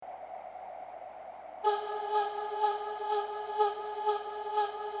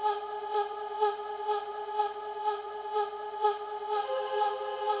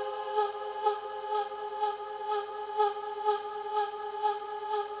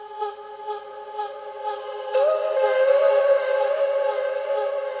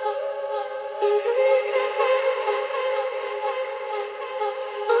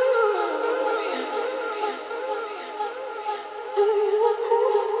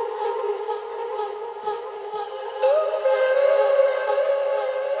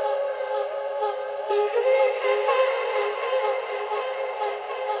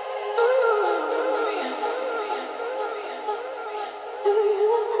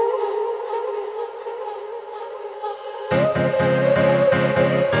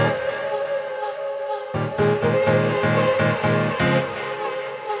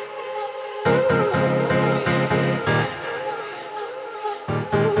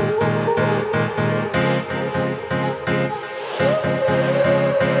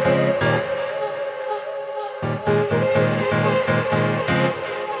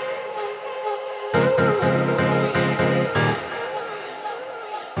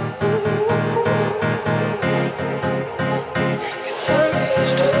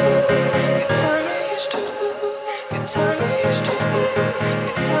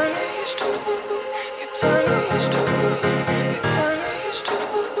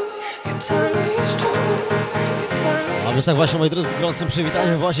A więc tak właśnie, moi drodzy, z gorącym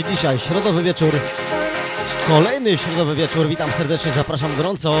przywitaniem właśnie dzisiaj, środowy wieczór, kolejny środowy wieczór, witam serdecznie, zapraszam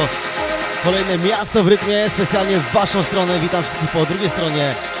gorąco, kolejne Miasto w rytmie, specjalnie w waszą stronę, witam wszystkich po drugiej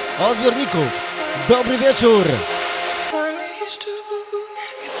stronie odbiorników, dobry wieczór!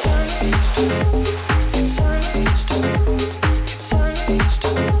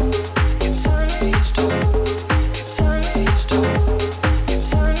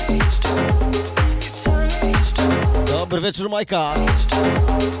 Dobry wieczór, Majka.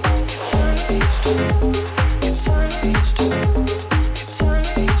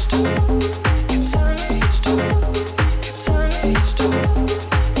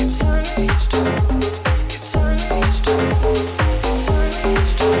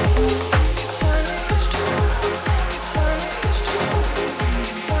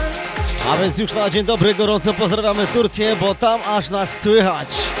 A więc już na dzień dobry, gorąco pozdrawiamy Turcję, bo tam aż nas słychać.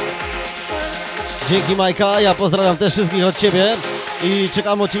 Dzięki, Majka, ja pozdrawiam też wszystkich od Ciebie i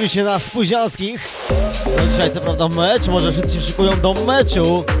czekam oczywiście na spóźnialskich. No dzisiaj co prawda mecz, może wszyscy się szykują do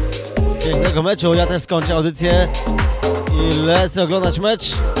meczu, pięknego meczu, ja też skończę audycję i lecę oglądać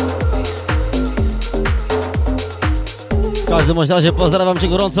mecz. W każdym bądź razie pozdrawiam Cię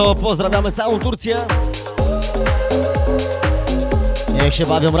gorąco, pozdrawiamy całą Turcję. Niech się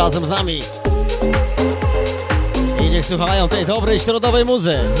bawią razem z nami. I niech słuchają tej dobrej środowej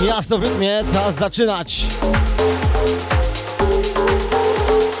muzy. Miasto w rytmie, czas zaczynać.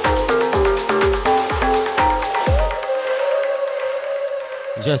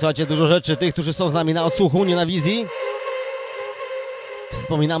 Dzisiaj słuchajcie dużo rzeczy, tych, którzy są z nami na odsłuchu, nie na wizji.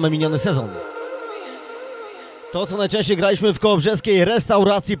 Wspominamy miniony sezon. To, co najczęściej graliśmy w kołobrzeskiej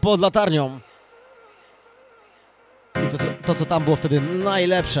restauracji pod latarnią. I to, co tam było wtedy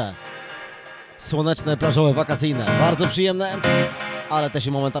najlepsze. Słoneczne, plażowe, wakacyjne. Bardzo przyjemne, ale też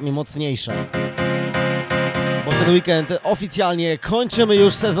i momentami mocniejsze. Bo ten weekend oficjalnie kończymy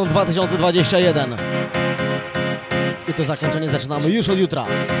już sezon 2021. I to zakończenie zaczynamy już od jutra.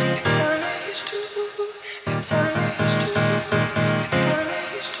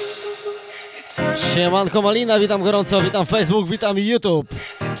 Siemanko Malina, witam gorąco, witam Facebook, witam YouTube.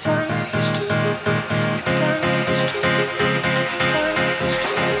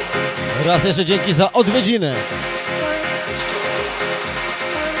 Raz jeszcze dzięki za odwiedziny.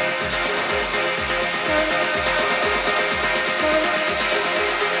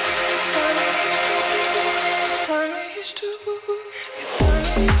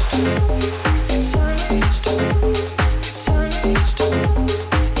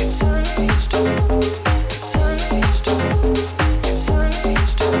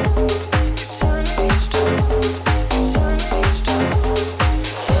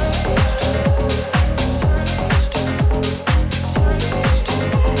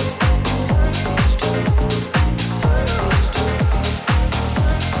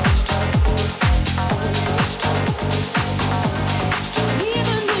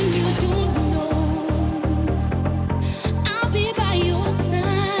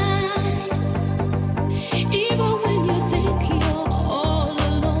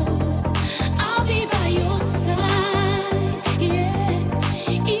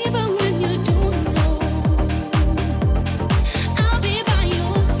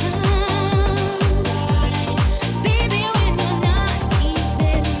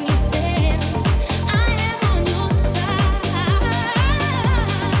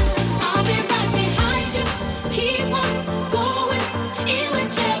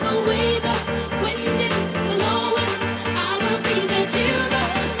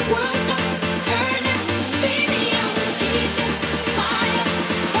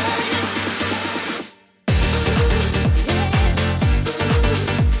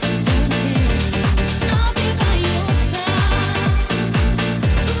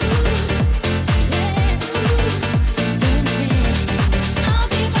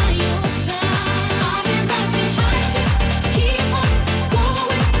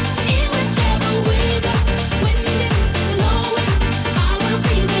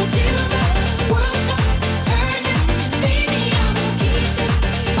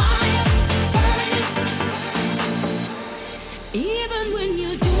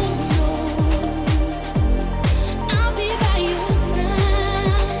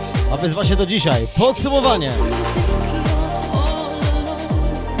 Więc właśnie do dzisiaj. Podsumowanie.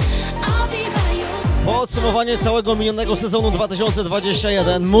 Podsumowanie całego minionego sezonu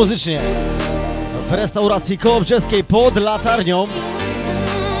 2021 muzycznie. W restauracji kołobrzeskiej pod latarnią.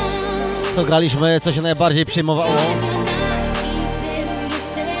 Co graliśmy, co się najbardziej przyjmowało.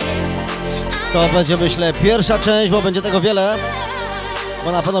 To będzie, myślę, pierwsza część, bo będzie tego wiele.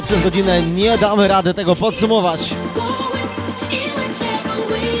 bo na pewno przez godzinę nie damy rady tego podsumować.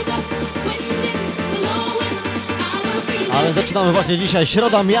 Ale zaczynamy właśnie dzisiaj,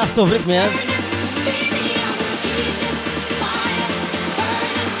 środa, Miasto w rytmie.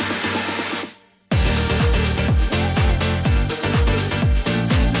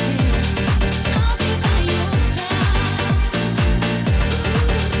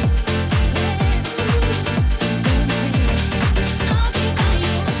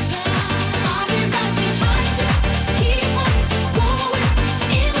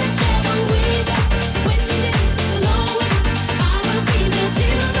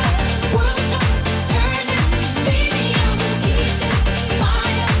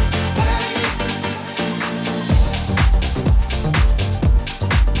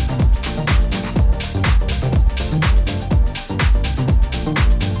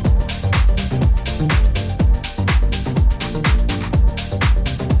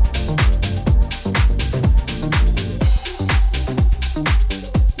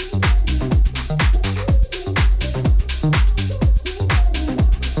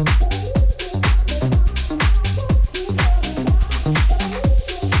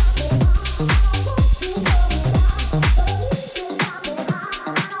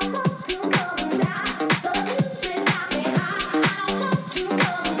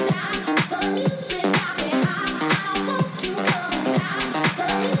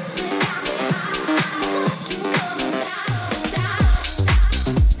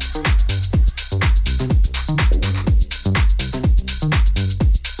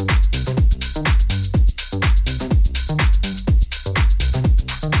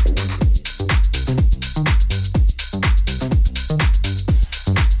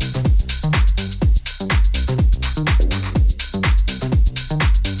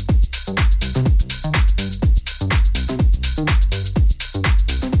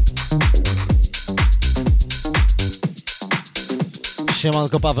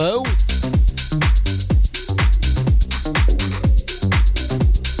 Siemanko Paweł.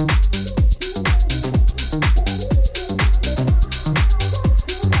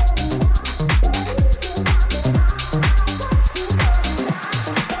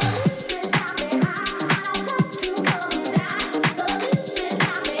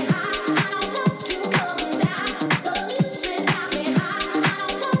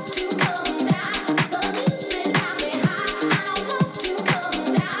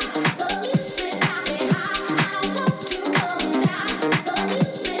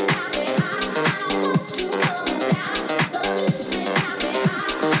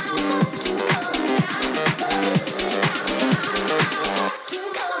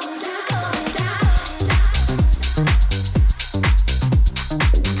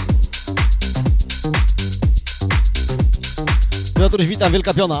 Piotruś, witam,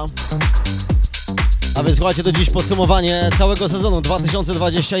 Wielka Piona. A więc słuchajcie, to dziś podsumowanie całego sezonu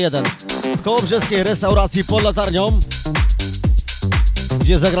 2021 w kołobrzeskiej restauracji pod latarnią,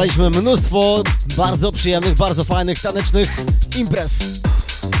 gdzie zagraliśmy mnóstwo bardzo przyjemnych, bardzo fajnych, tanecznych imprez.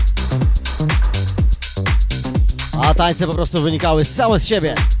 A tańce po prostu wynikały same z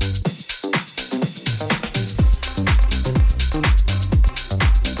siebie.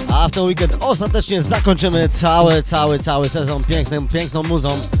 A w ten weekend ostatecznie zakończymy cały sezon piękną muzą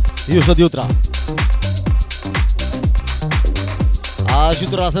już od jutra. A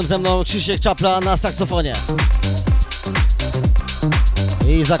jutro razem ze mną Krzysiek Czapla na saksofonie.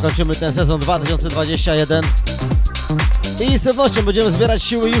 I zakończymy ten sezon 2021. I z pewnością będziemy zbierać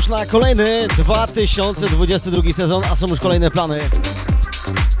siły już na kolejny 2022 sezon, a są już kolejne plany.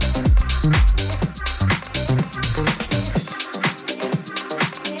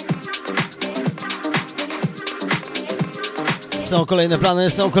 Są kolejne plany,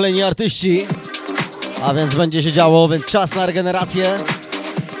 są kolejni artyści, a więc będzie się działo, więc czas na regenerację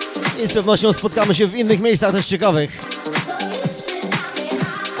i z pewnością spotkamy się w innych miejscach też ciekawych.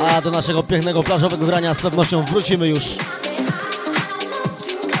 A do naszego pięknego plażowego grania z pewnością wrócimy już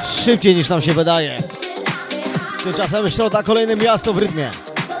szybciej niż nam się wydaje. Tymczasem środa, kolejne Miasto w rytmie.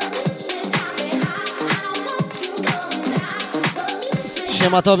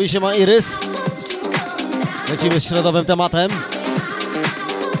 Siema Tobi, siema Irys. Lecimy z środowym tematem.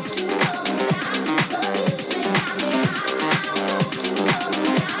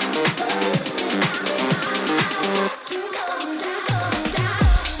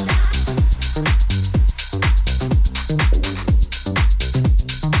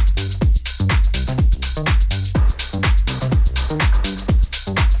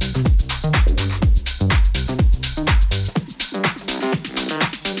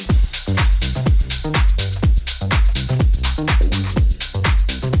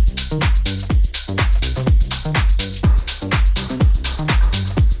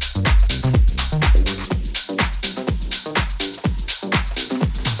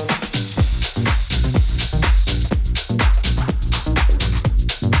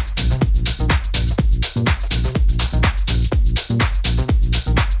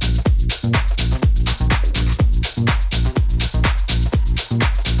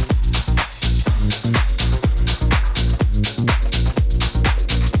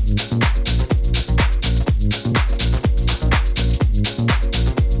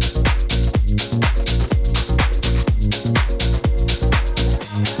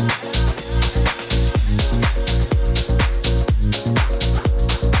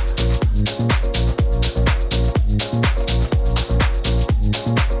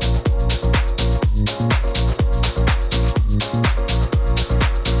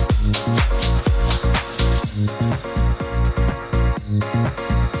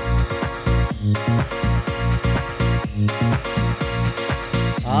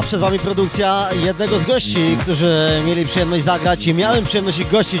 A przed wami produkcja jednego z gości, którzy mieli przyjemność zagrać i miałem przyjemność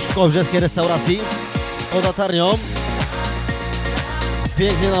ich gościć w kołobrzeskiej restauracji pod latarnią.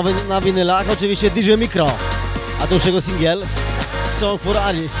 Pięknie na winylach, oczywiście DJ Mikro, a to już jego singiel Song for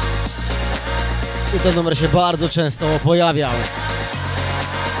Alice. I ten numer się bardzo często pojawiał.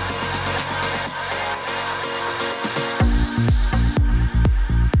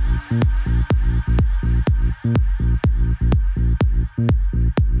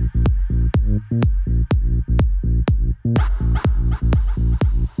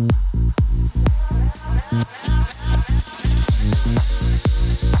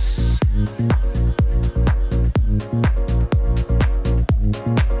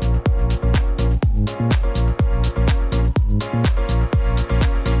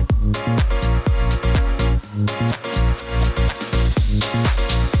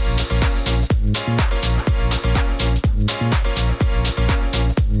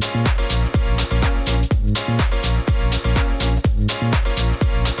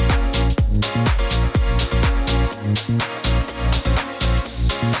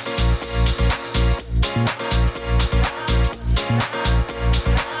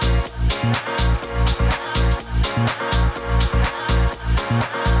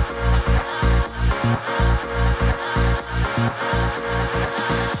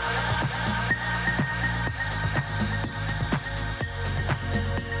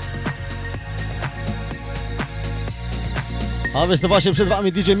 A więc to właśnie przed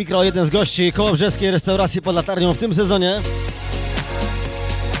wami DJ Mikro, jeden z gości kołobrzeskiej restauracji pod latarnią w tym sezonie,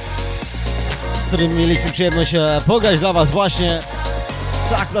 z którym mieliśmy przyjemność pograć dla was właśnie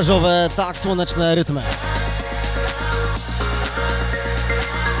tak plażowe, tak słoneczne rytmy.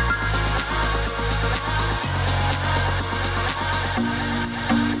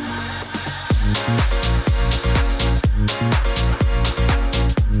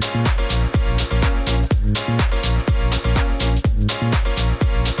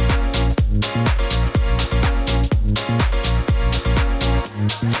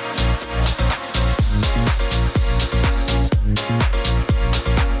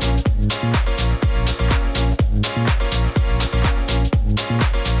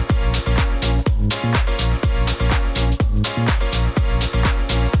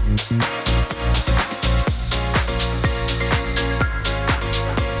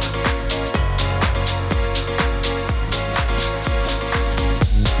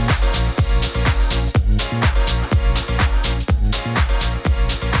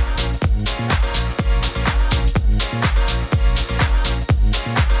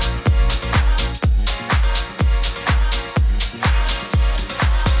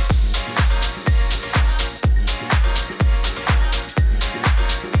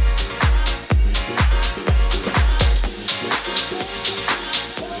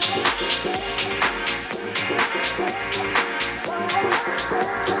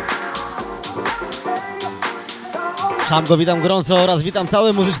 Szamgo, witam gorąco oraz witam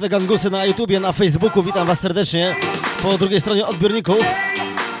całe muzyczne gangusy na YouTubie, na Facebooku. Witam was serdecznie po drugiej stronie odbiorników.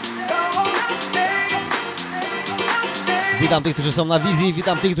 Witam tych, którzy są na wizji,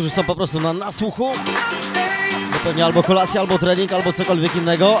 witam tych, którzy są po prostu na nasłuchu. To pewnie albo kolacja, albo trening, albo cokolwiek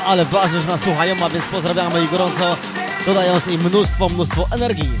innego, ale ważne, że nas słuchają, a więc pozdrawiamy ich gorąco, dodając im mnóstwo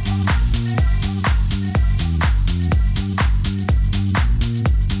energii.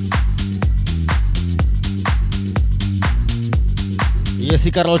 Jest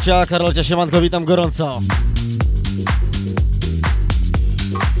i Karolcia, siemanko, witam gorąco.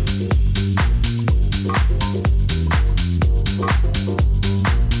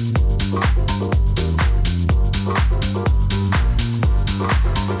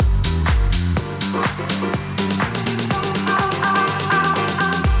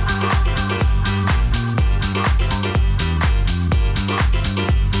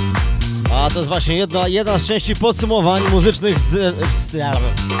 A to jest właśnie jedna z części podsumowań muzycznych z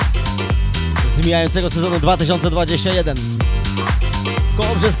mijającego sezonu 2021.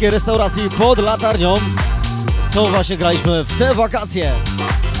 Kołobrzeskiej restauracji pod latarnią, co właśnie graliśmy w te wakacje.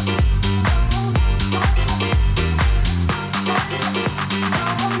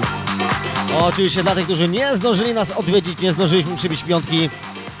 Oczywiście dla tych, którzy nie zdążyli nas odwiedzić, nie zdążyliśmy przybić piątki,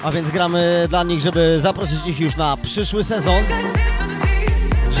 a więc gramy dla nich, żeby zaprosić ich już na przyszły sezon,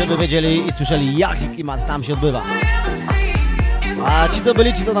 żeby wiedzieli i słyszeli, jaki klimat tam się odbywa. A ci, co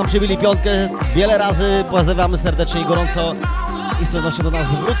byli, ci, co nam przybili piątkę wiele razy, pozdrawiamy serdecznie i gorąco i z pewnością do nas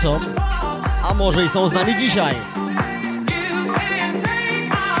wrócą, a może i są z nami dzisiaj.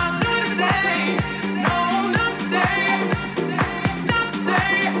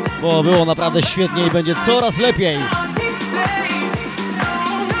 Bo było naprawdę świetnie i będzie coraz lepiej.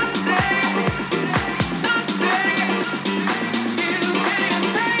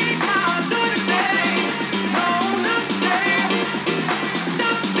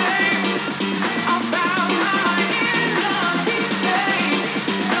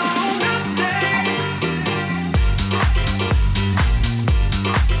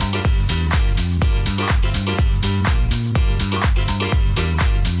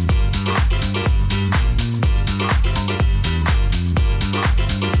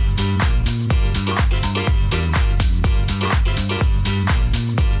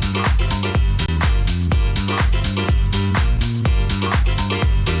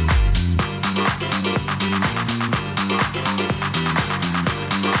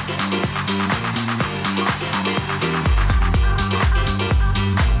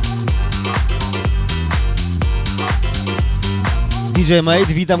 DJ Mate,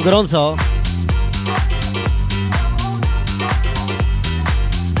 witam gorąco.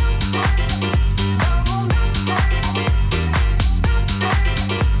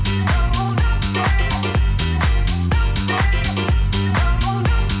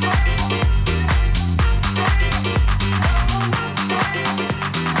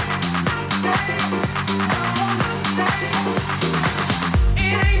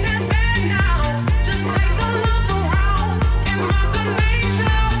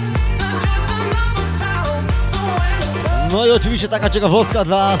 No i oczywiście taka ciekawostka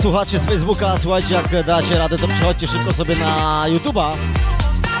dla słuchaczy z Facebooka. Słuchajcie, jak dacie radę, to przechodźcie szybko sobie na YouTube'a.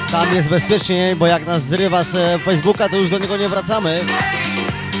 Tam jest bezpiecznie, bo jak nas zrywa z Facebooka, to już do niego nie wracamy.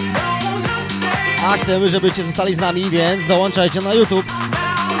 A chcemy, żebyście zostali z nami, więc dołączajcie na YouTube.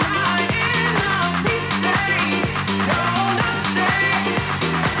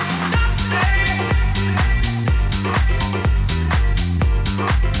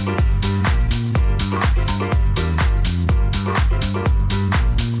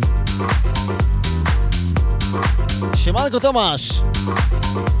 Siemanko Tomasz!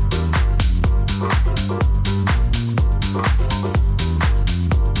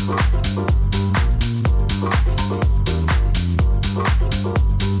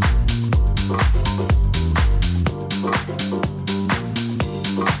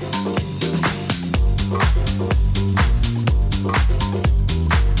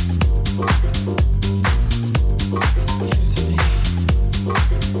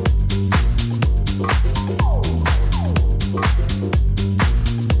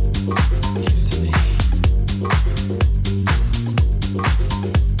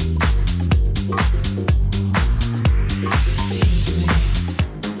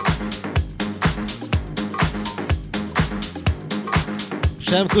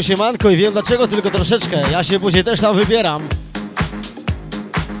 Przemku, siemanko i wiem dlaczego, tylko troszeczkę. Ja się później też tam wybieram.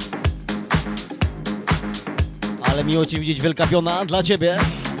 Ale miło Cię widzieć, wielka piona dla Ciebie.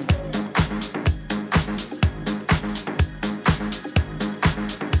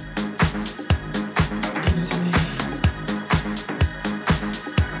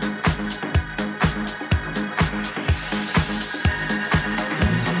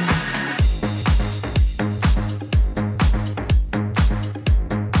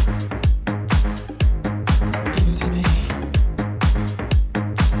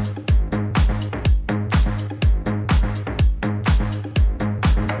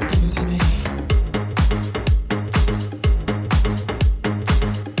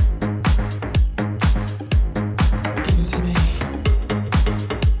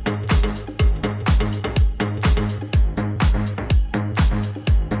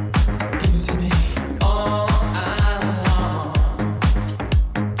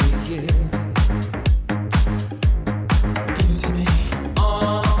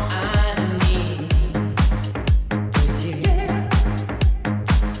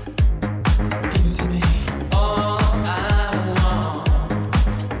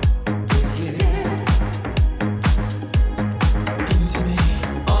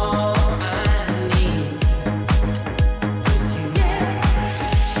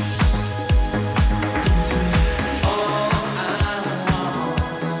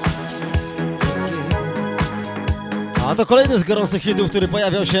 A to kolejny z gorących hitów, który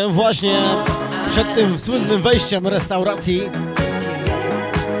pojawiał się właśnie przed tym słynnym wejściem restauracji.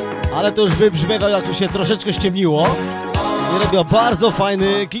 Ale to już wybrzmiewał, jak tu się troszeczkę ściemniło i robił bardzo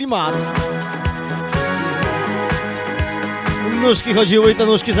fajny klimat. Nóżki chodziły i te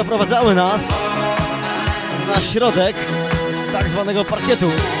nóżki zaprowadzały nas na środek tak zwanego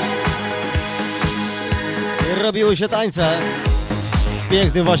parkietu. I robiły się tańce w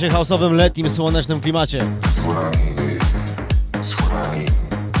pięknym właśnie house'owym, letnim, słonecznym klimacie.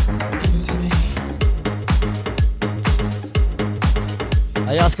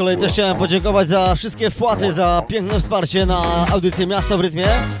 A ja z kolei też chciałem podziękować za wszystkie wpłaty, za piękne wsparcie na audycję Miasto w Rytmie.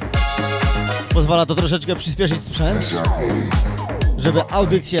 Pozwala to troszeczkę przyspieszyć sprzęt, żeby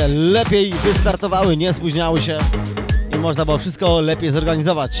audycje lepiej wystartowały, nie spóźniały się i można było wszystko lepiej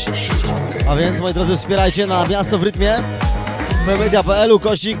zorganizować. A więc, moi drodzy, wspierajcie na Miasto w Rytmie,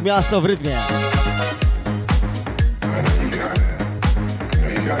 www.media.pl/Miasto w Rytmie.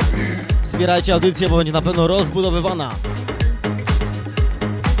 Wspierajcie audycję, bo będzie na pewno rozbudowywana.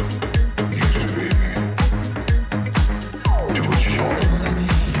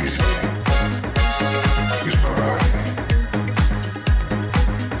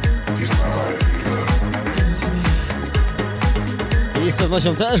 I z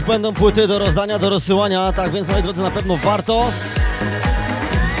pewnością też będą płyty do rozdania, do rozsyłania, tak więc, moi drodzy, na pewno warto.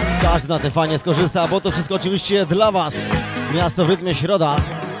 Każdy na tym fajnie skorzysta, bo to wszystko oczywiście dla Was. Miasto w rytmie środa,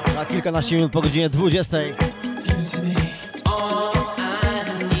 za kilkanaście minut po godzinie 20.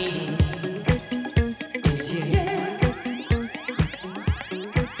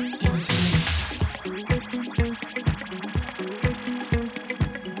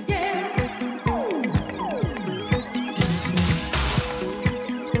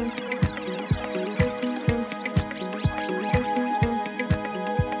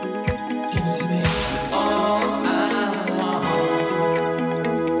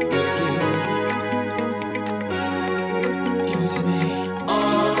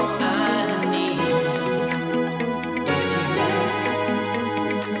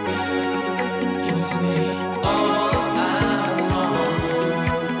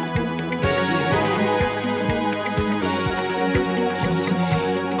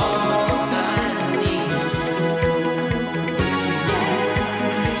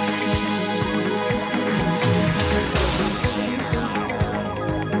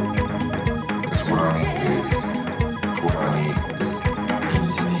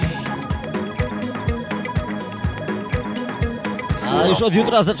 Już od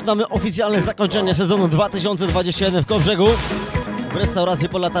jutra zaczynamy oficjalne zakończenie sezonu 2021 w Kołbrzegu w restauracji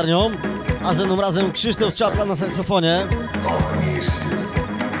pod latarnią, a ze mną razem Krzysztof Czapla na saksofonie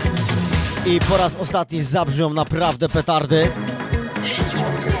i po raz ostatni zabrzmią naprawdę petardy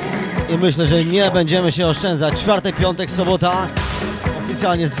i myślę, że nie będziemy się oszczędzać. Czwartek, piątek, sobota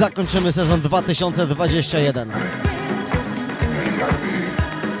oficjalnie zakończymy sezon 2021.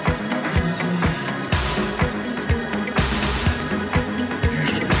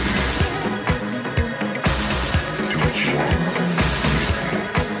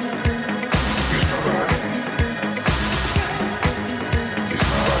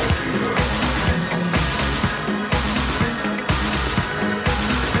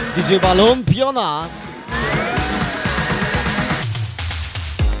 DJ Balloon, Piona.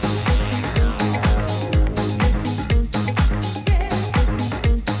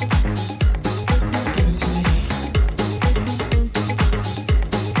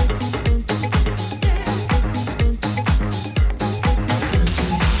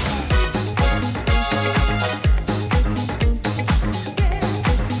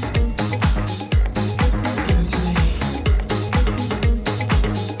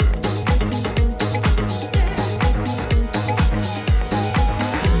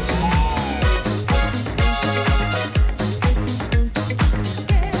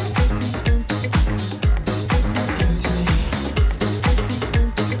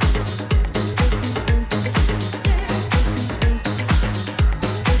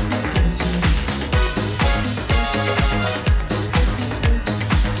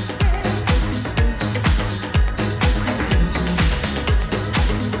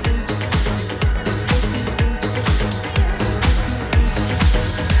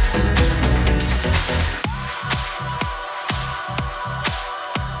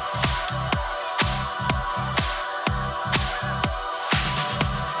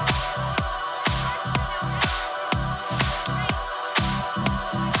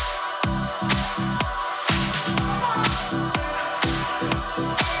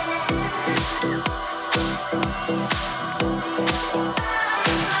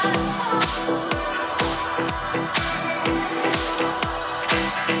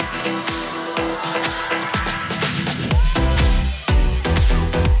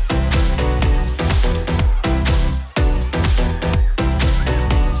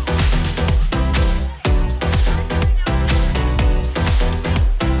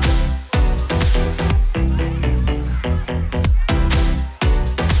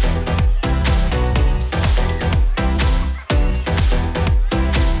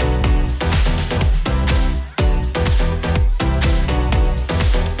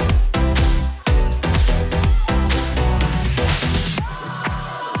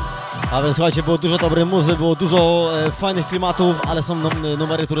 A więc słuchajcie, było dużo dobrej muzy, było dużo fajnych klimatów, ale są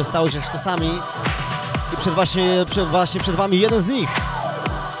numery, które stały się sztosami i właśnie przed wami jeden z nich.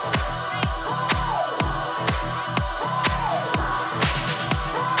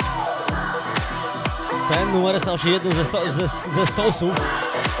 Ten numer stał się jednym ze stosów,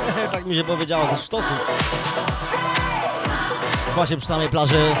 tak mi się powiedziało, ze sztosów. Właśnie przy samej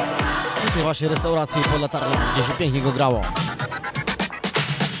plaży, przy tej właśnie restauracji pod latarnią, gdzie się pięknie go grało.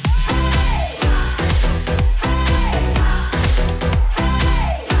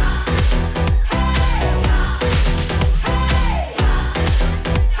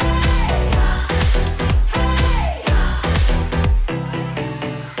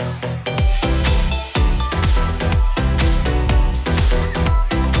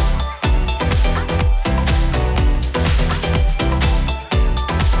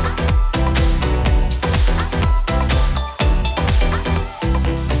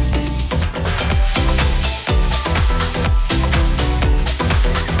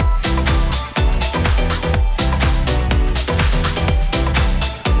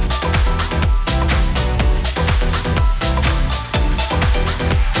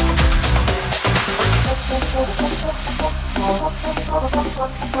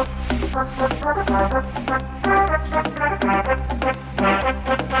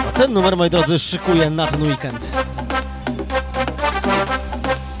 ten numer, moi drodzy, szykuję na ten weekend.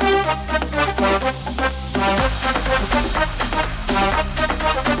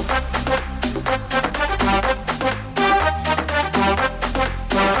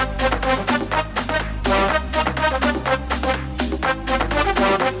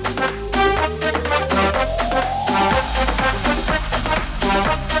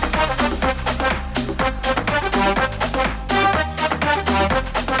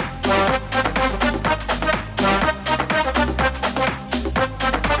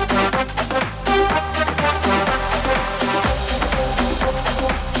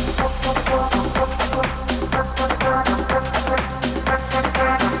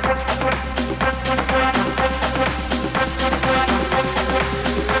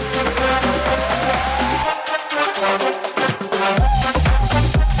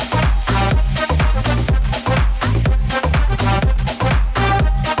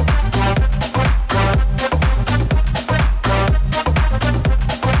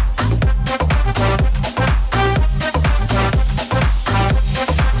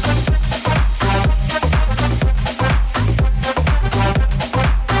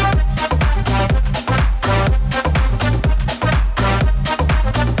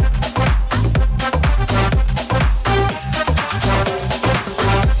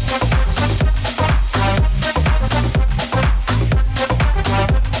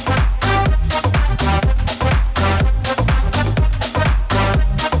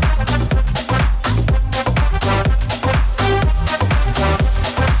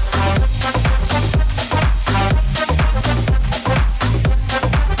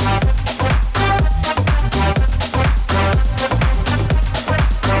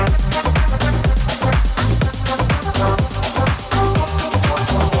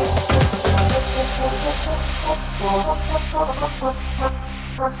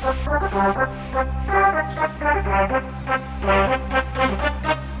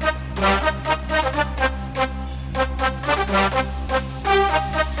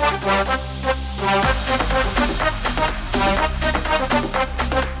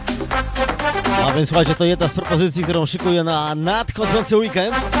 A więc słuchajcie, to jedna z propozycji, którą szykuję na nadchodzący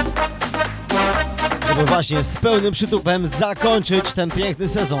weekend, żeby właśnie z pełnym przytupem zakończyć ten piękny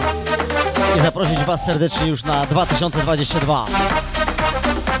sezon i zaprosić Was serdecznie już na 2022.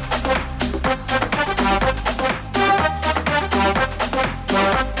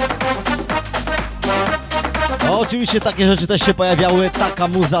 No, oczywiście takie rzeczy też się pojawiały, taka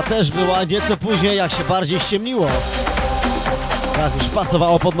muza też była, nieco później jak się bardziej ściemniło. Jak już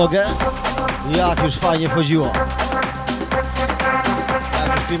pasowało pod nogę, jak już fajnie wchodziło.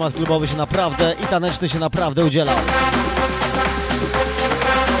 Jak już klimat klubowy się naprawdę i taneczny się naprawdę udzielał.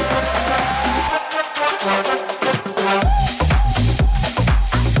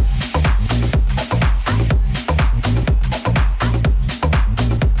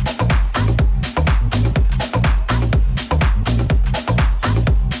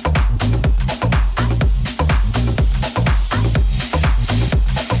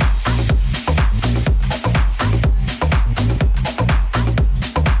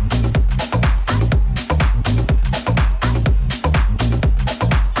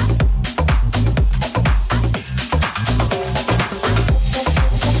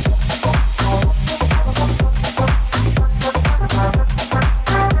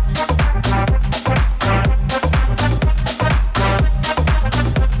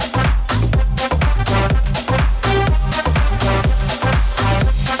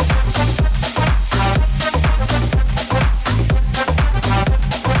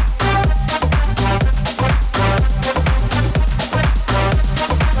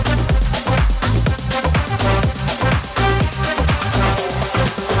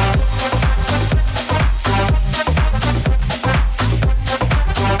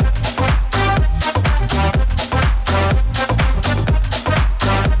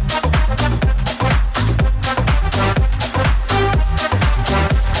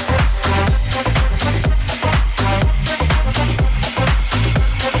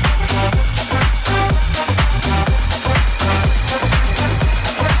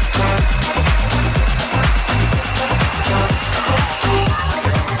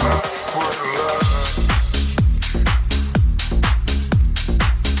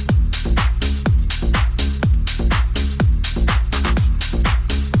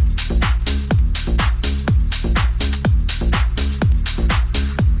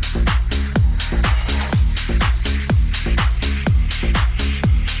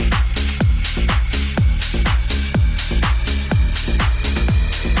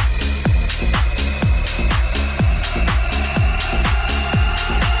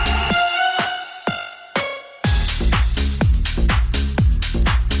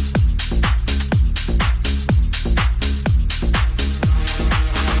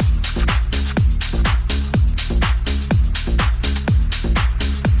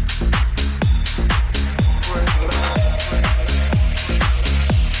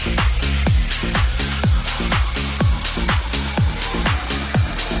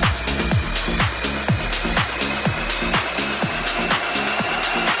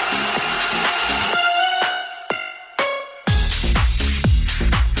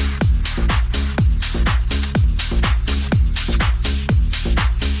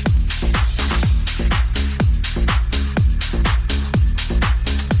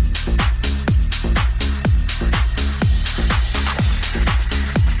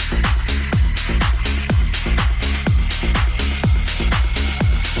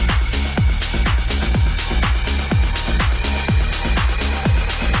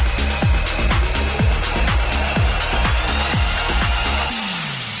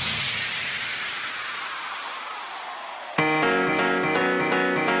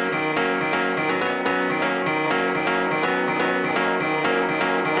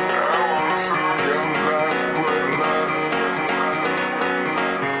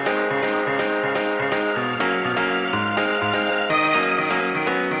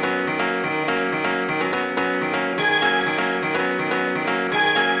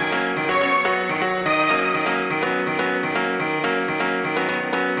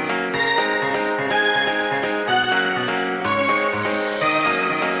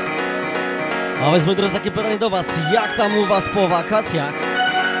 A więc, moi drodzy, takie pytanie do was. Jak tam u was po wakacjach?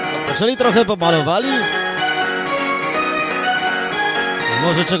 Odpoczęli trochę, pomalowali?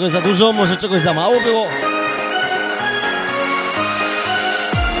 Może czegoś za dużo, może czegoś za mało było?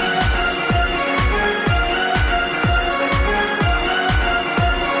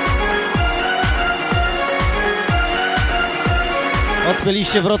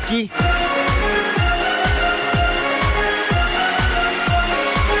 Odpięliście wrotki?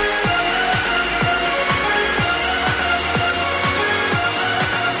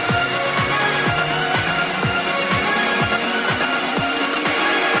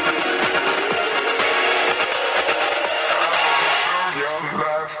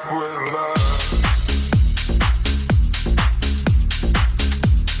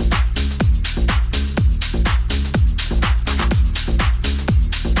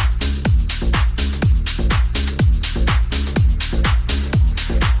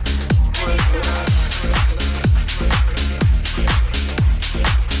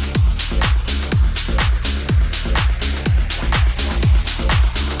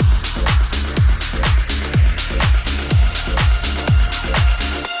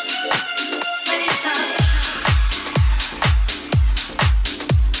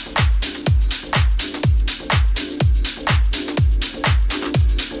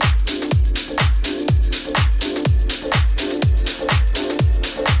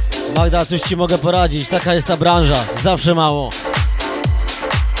 Magda, coś ci mogę poradzić, taka jest ta branża, zawsze mało.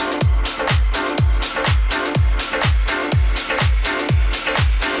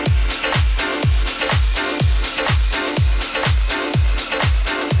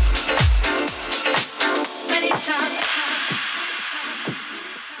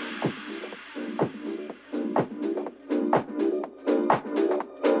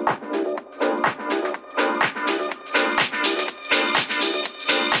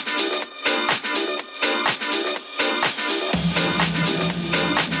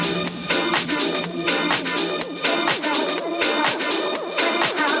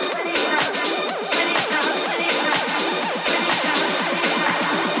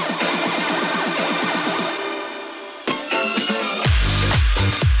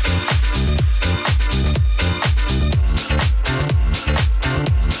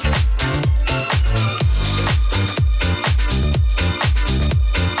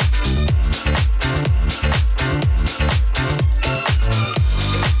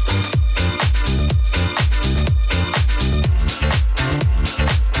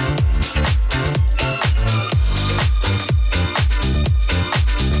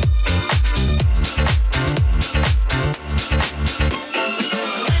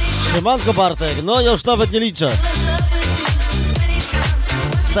 Siemanko Bartek, no już nawet nie liczę.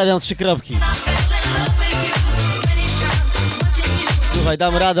 Stawiam 3 kropki. Słuchaj,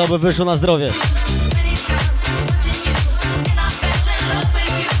 dam radę, aby wyszło na zdrowie.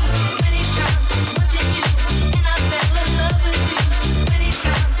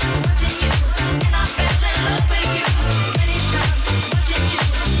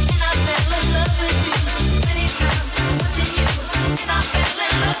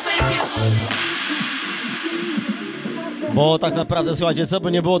 Bo tak naprawdę, słuchajcie, co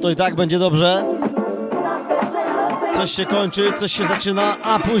by nie było, to i tak będzie dobrze. Coś się kończy, coś się zaczyna,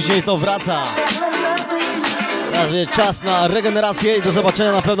 a później to wraca. Teraz będzie czas na regenerację i do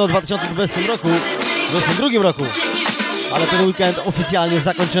zobaczenia na pewno w 2022 roku. Ale ten weekend oficjalnie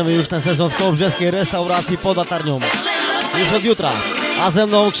zakończymy już ten sezon w kołobrzeskiej restauracji pod latarnią. Już od jutra. A ze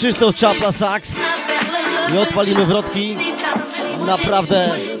mną Krzysztof Czapla Saks. I odpalimy wrotki. Naprawdę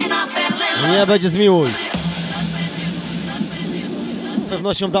nie będzie zmiłuj. Z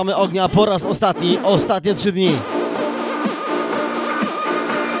pewnością damy ognia po raz ostatni, ostatnie 3 dni.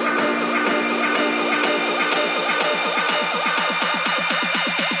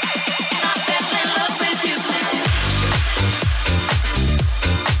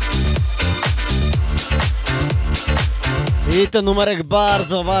 I ten numerek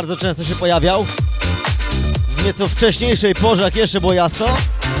bardzo, bardzo często się pojawiał. W nieco wcześniejszej porze, jak jeszcze było jasno.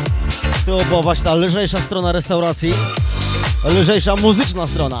 To była właśnie ta lżejsza strona restauracji. Lżejsza muzyczna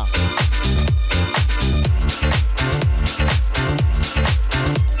strona.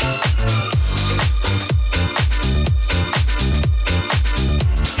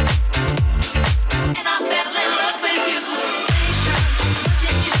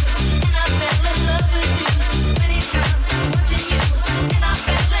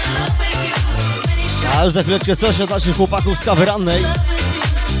 A już za chwileczkę coś od naszych chłopaków z kawy rannej.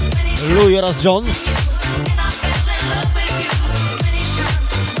 Louis oraz John.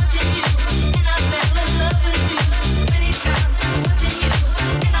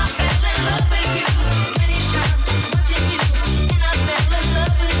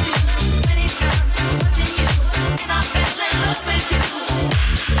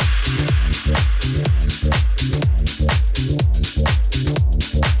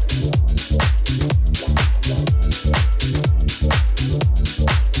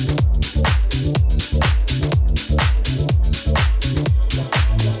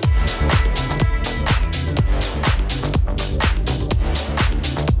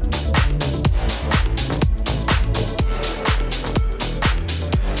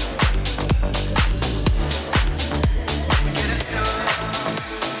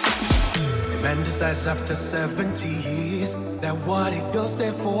 realize after 70 years that what it goes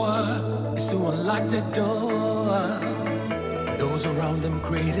there for is to unlock the door. Those around them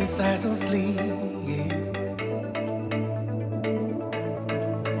criticize and sleep.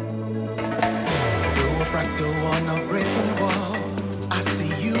 Through a fractal on a breaking wall, I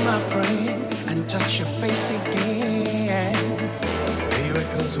see you, my friend, and touch your face again.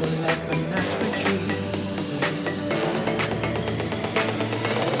 Miracles will happen as we dream.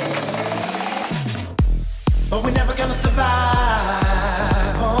 But we're never gonna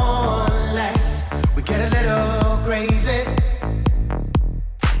survive unless we get a little crazy.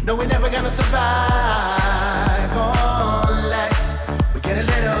 No, we're never gonna survive unless we get a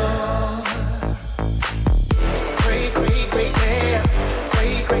little crazy, crazy,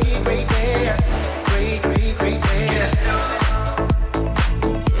 crazy, crazy, crazy, crazy, crazy, crazy.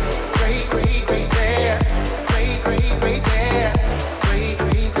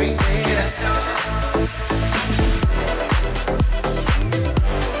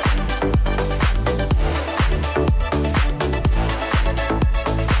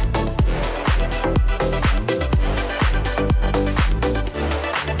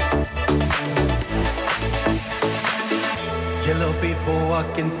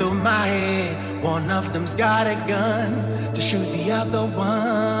 Walking through my head, one of them's got a gun to shoot the other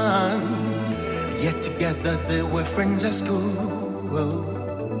one. Yet together they were friends at school.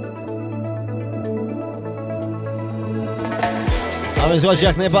 A więc słuchajcie,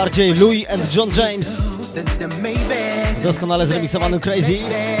 jak najbardziej Louis and John James, doskonale zremiksowanym Crazy.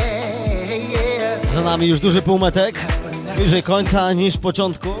 Za nami już duży półmetek, bliżej końca niż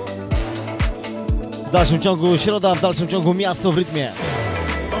początku. W dalszym ciągu środa, w dalszym ciągu miasto w rytmie.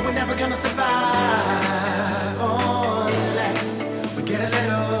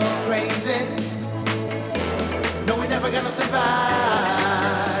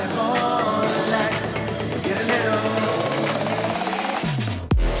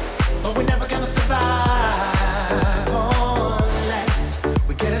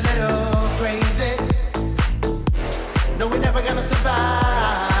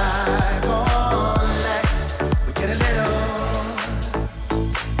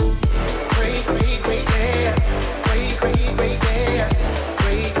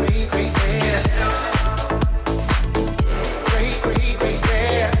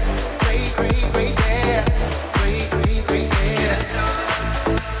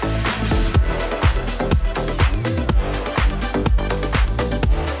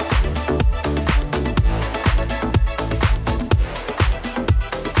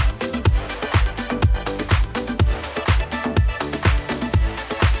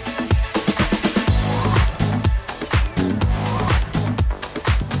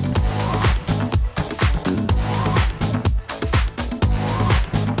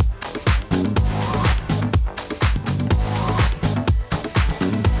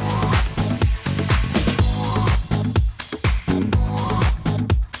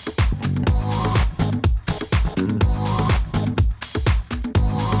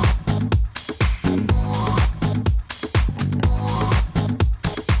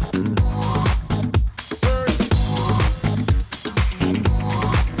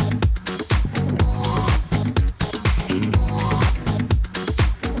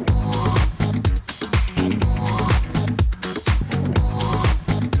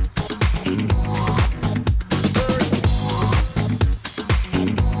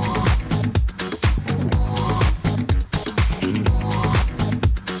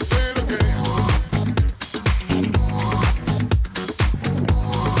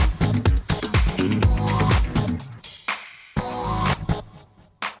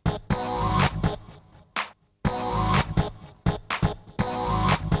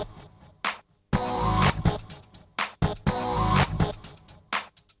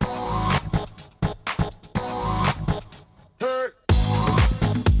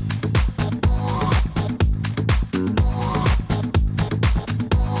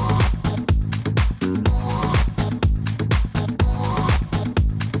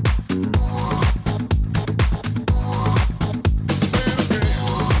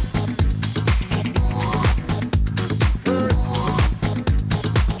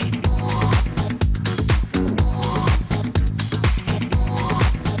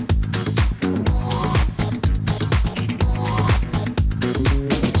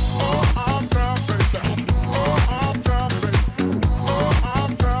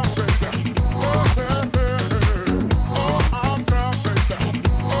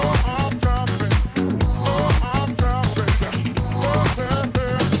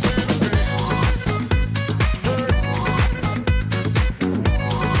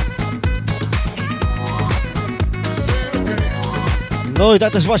 No i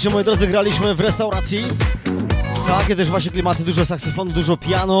tak też właśnie, moi drodzy, graliśmy w restauracji. Takie też właśnie klimaty, dużo saksofonu, dużo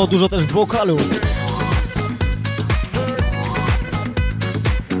piano, dużo też wokalu.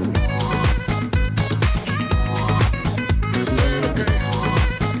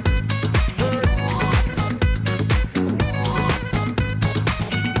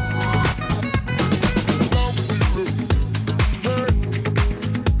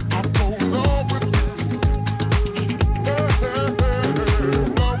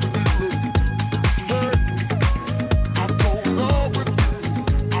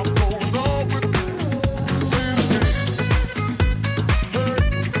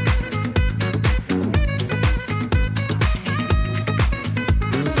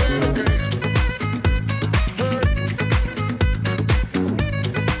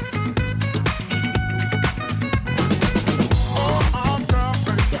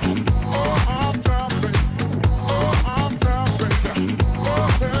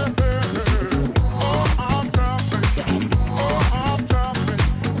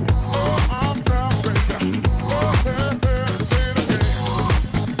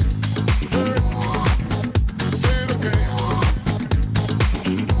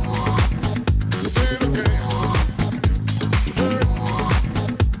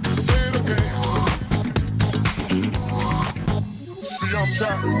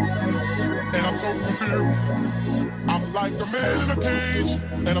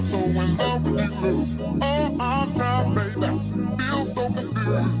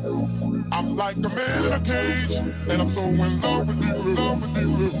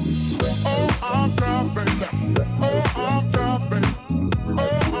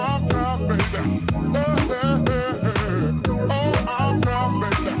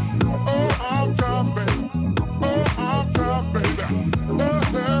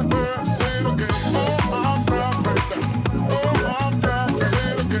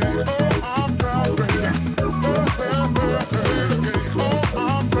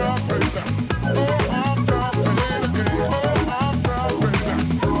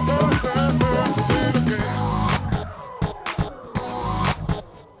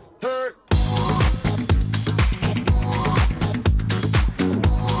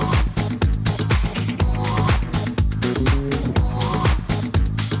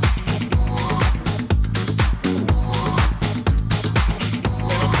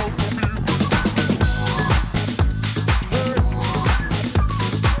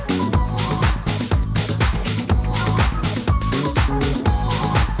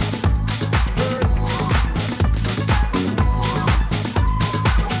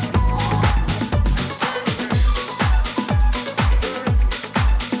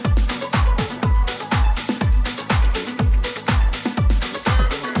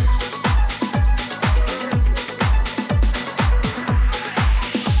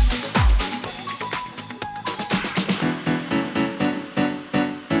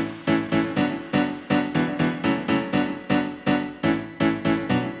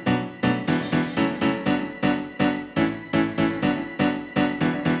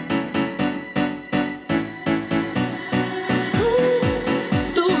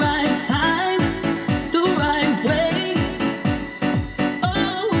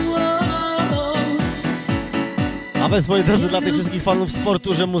 Więc, moi drodzy, dla tych wszystkich fanów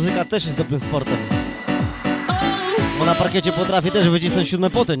sportu, że muzyka też jest dobrym sportem. Bo na parkiecie potrafi też wycisnąć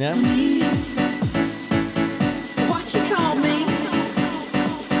 7 poty, nie?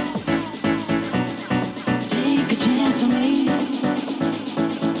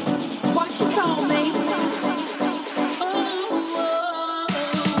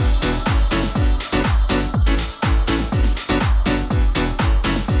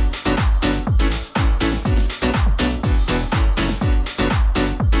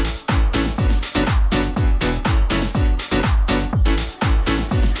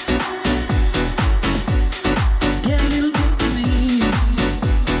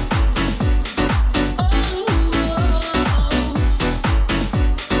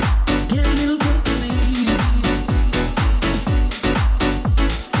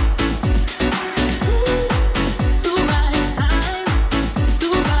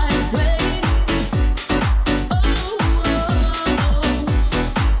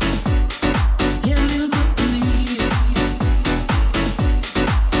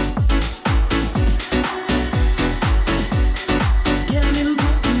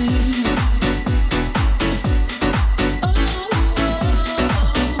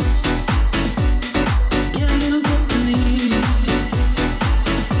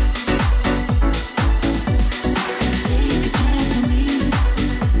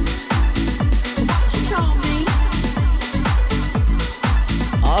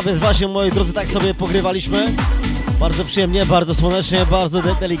 Więc właśnie, moi drodzy, tak sobie pogrywaliśmy. Bardzo przyjemnie, bardzo słonecznie, bardzo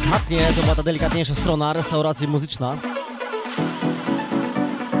delikatnie. To była ta delikatniejsza strona restauracji muzyczna.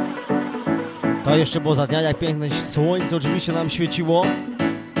 To jeszcze było za dnia, jak piękne słońce oczywiście nam świeciło.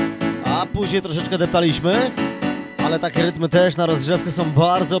 A później troszeczkę deptaliśmy. Ale takie rytmy też na rozgrzewkę są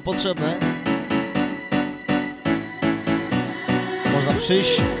bardzo potrzebne. Można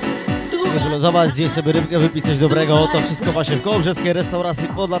przyjść, sobie wyluzować, zjeść sobie rybkę, wypić coś dobrego. To wszystko właśnie w kołobrzeskiej restauracji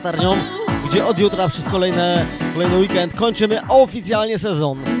pod latarnią, gdzie od jutra przez kolejny weekend kończymy oficjalnie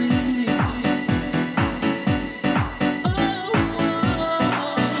sezon.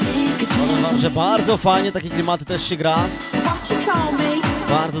 Powiem wam, że bardzo fajnie takie klimaty też się gra.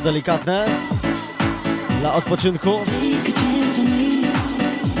 Bardzo delikatne. Dla odpoczynku.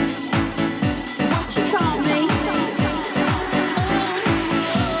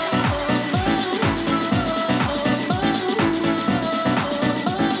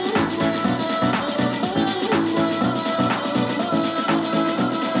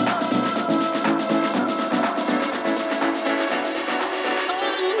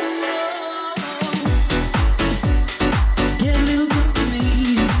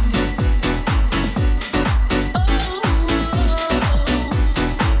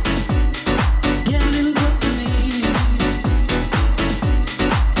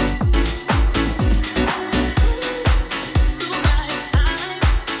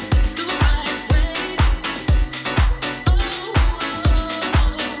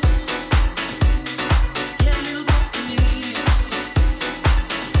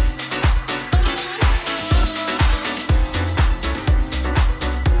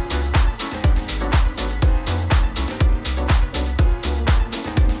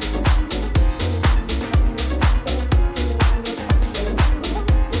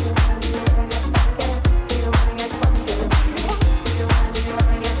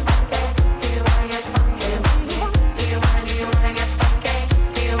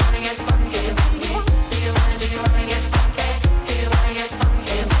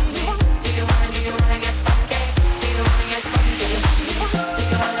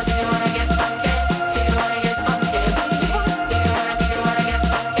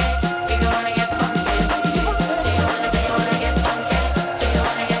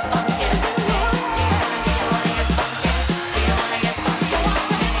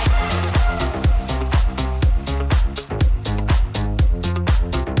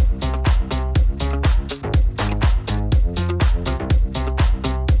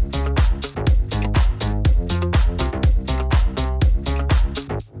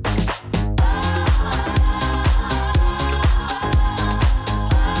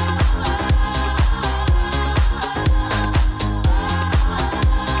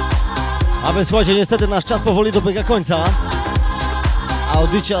 Ale słuchajcie, niestety nasz czas powoli dobiega końca.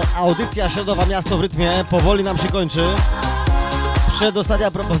 Audycja środowa Miasto w rytmie powoli nam się kończy.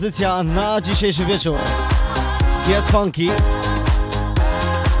 Przedostatnia propozycja na dzisiejszy wieczór. Get Funky.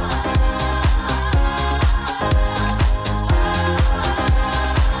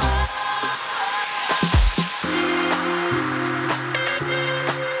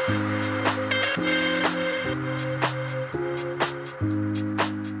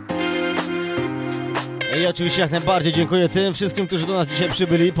 I oczywiście jak najbardziej dziękuję tym wszystkim, którzy do nas dzisiaj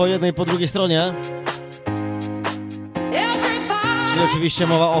przybyli po jednej i po drugiej stronie. Czyli oczywiście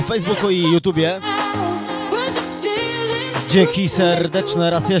mowa o Facebooku i YouTubie. Dzięki serdeczne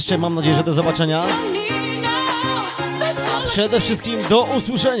raz jeszcze, mam nadzieję, że do zobaczenia. Przede wszystkim do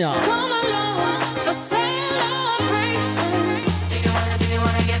usłyszenia.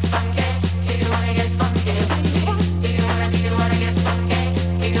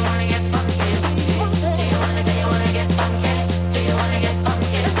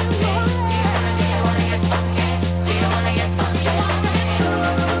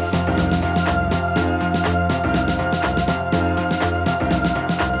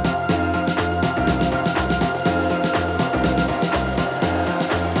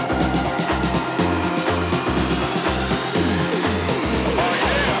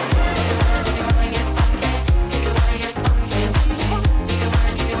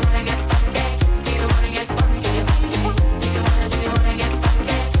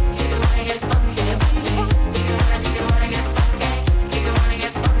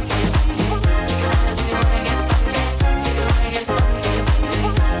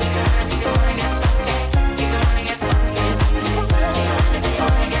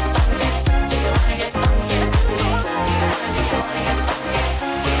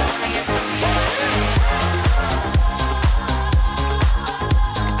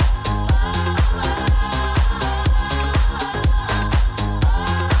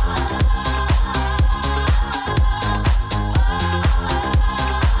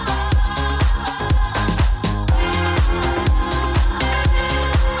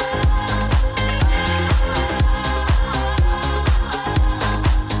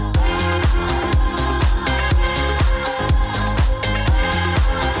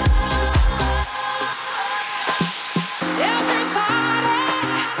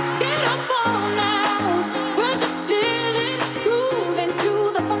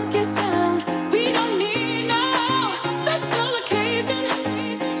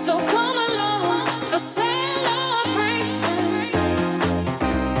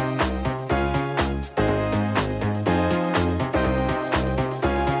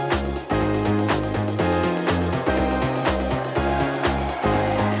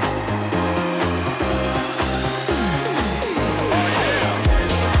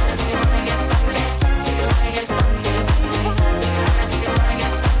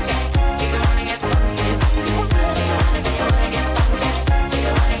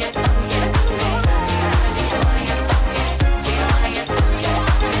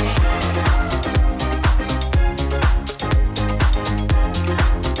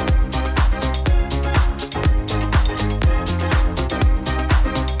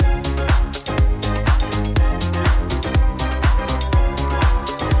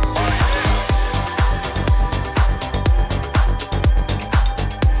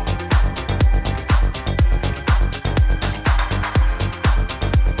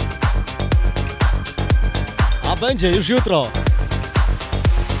 będzie już jutro.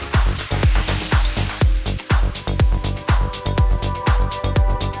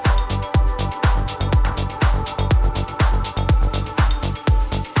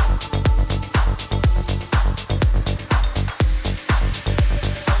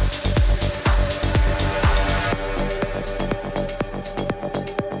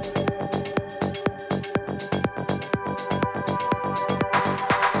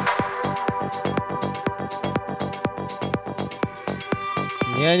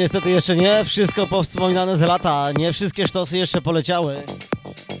 Nie, niestety jeszcze nie wszystko powspominane z lata, nie wszystkie sztosy jeszcze poleciały.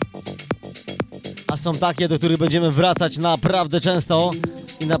 A są takie, do których będziemy wracać naprawdę często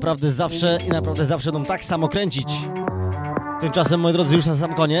i naprawdę zawsze będą tak samo kręcić. Tymczasem, moi drodzy, już na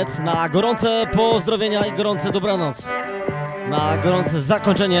sam koniec, na gorące pozdrowienia i gorące dobranoc. Na gorące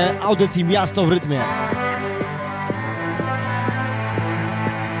zakończenie audycji Miasto w Rytmie.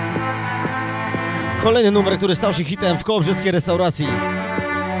 Kolejny numer, który stał się hitem w kołobrzeskiej restauracji.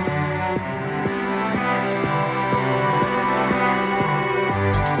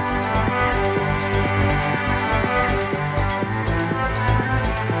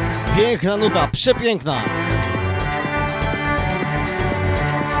 Piękna nuta, przepiękna.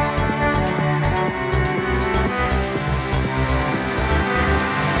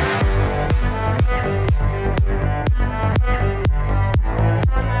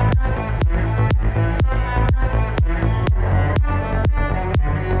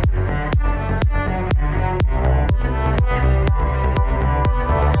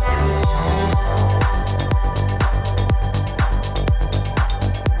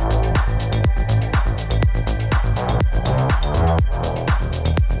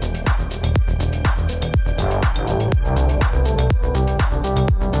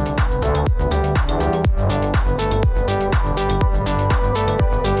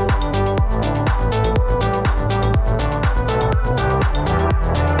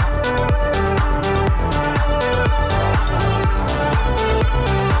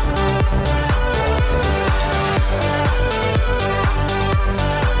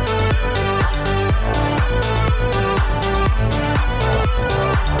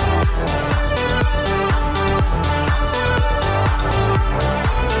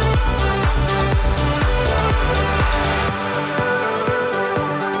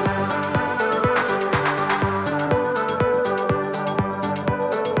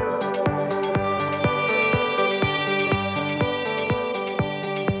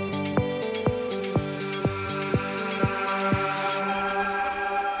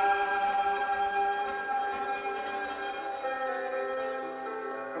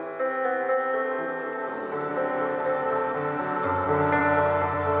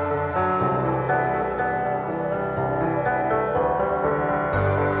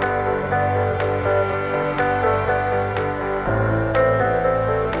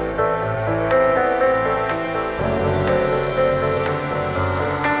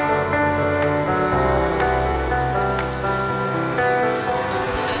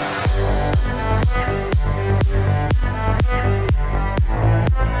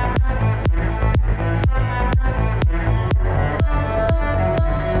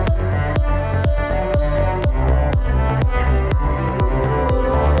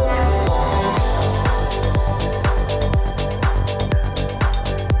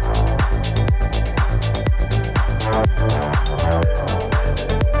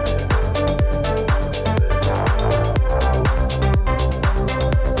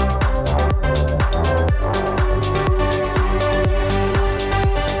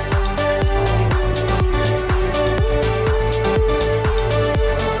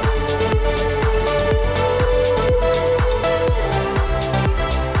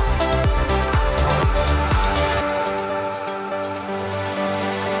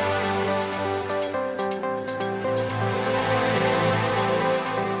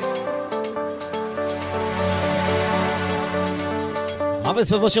 A wy z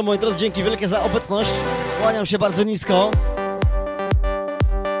pewnością, moi drodzy, dzięki wielkie za obecność. Kłaniam się bardzo nisko.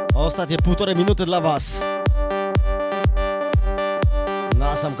 Ostatnie 1,5 minuty dla was.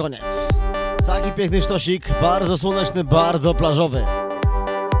 Na sam koniec. Taki piękny sztosik, bardzo słoneczny, bardzo plażowy.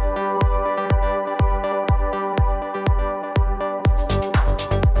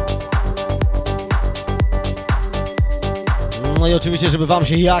 No i oczywiście, żeby wam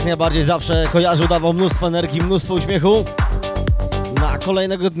się jak najbardziej zawsze kojarzył, dawał mnóstwo energii, mnóstwo uśmiechu na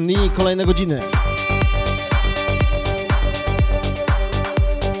kolejnego dni, kolejne godziny.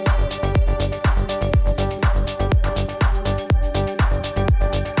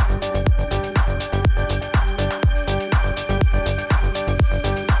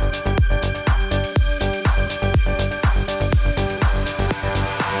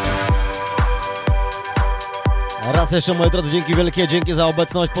 raz jeszcze, moi drodzy, dzięki wielkie, dzięki za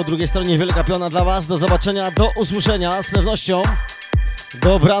obecność. Po drugiej stronie wielka piona dla was. Do zobaczenia, do usłyszenia z pewnością.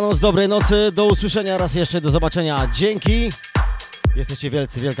 Dobranoc, dobrej nocy, do usłyszenia raz jeszcze, do zobaczenia. Dzięki. Jesteście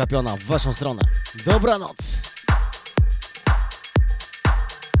wielcy, wielka piona w waszą stronę. Dobranoc.